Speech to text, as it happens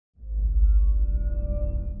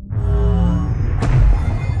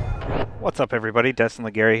What's up everybody, Destin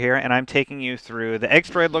Legary here, and I'm taking you through the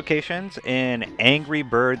Eggsteroid locations in Angry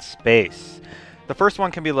Bird Space. The first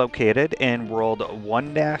one can be located in World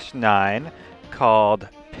 1-9 called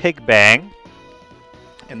Pig Bang,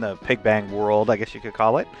 in the Pig Bang world, I guess you could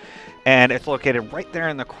call it. And it's located right there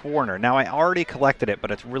in the corner. Now I already collected it,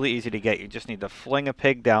 but it's really easy to get. You just need to fling a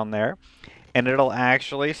pig down there, and it'll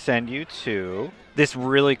actually send you to this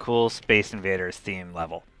really cool Space Invaders theme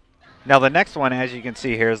level. Now the next one, as you can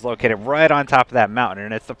see here, is located right on top of that mountain,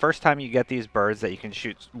 and it's the first time you get these birds that you can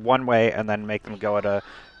shoot one way and then make them go at a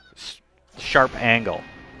sharp angle.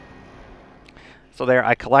 So there,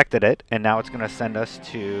 I collected it, and now it's going to send us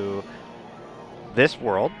to this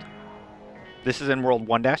world. This is in World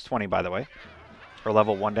 1-20, by the way, or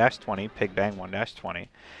level 1-20, Pig Bang 1-20,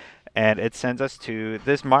 and it sends us to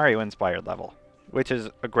this Mario-inspired level, which is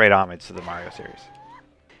a great homage to the Mario series.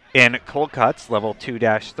 In Cold Cuts, level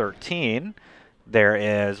 2-13, there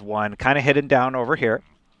is one kind of hidden down over here.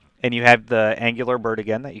 And you have the angular bird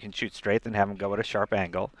again that you can shoot straight and have him go at a sharp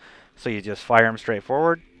angle. So you just fire him straight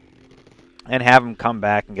forward and have him come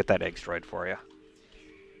back and get that Eggsteroid for you.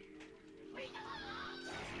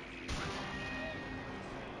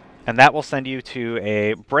 And that will send you to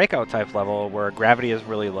a breakout type level where gravity is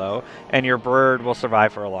really low and your bird will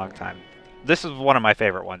survive for a long time. This is one of my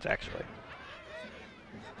favorite ones, actually.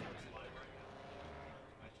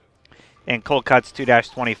 In Cold Cuts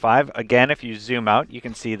 2-25, again, if you zoom out, you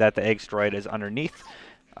can see that the Eggsteroid is underneath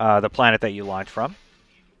the planet that you launch from.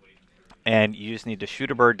 And you just need to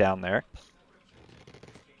shoot a bird down there.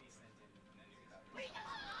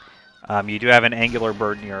 You do have an angular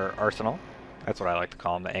bird in your arsenal. That's what I like to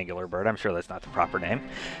call him, the angular bird. I'm sure that's not the proper name.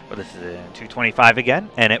 But this is in 225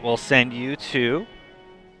 again, and it will send you to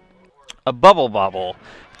a Bubble Bobble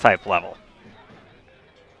type level.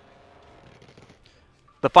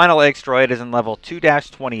 The final Eggsteroid is in level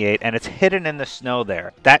 2-28, and it's hidden in the snow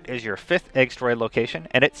there. That is your 5th Eggsteroid location,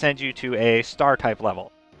 and it sends you to a star-type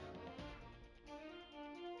level.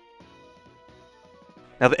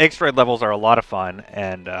 Now, the Eggsteroid levels are a lot of fun,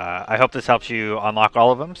 and I hope this helps you unlock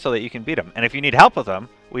all of them so that you can beat them. And if you need help with them,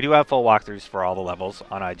 we do have full walkthroughs for all the levels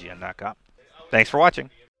on IGN.com. Thanks for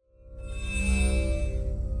watching.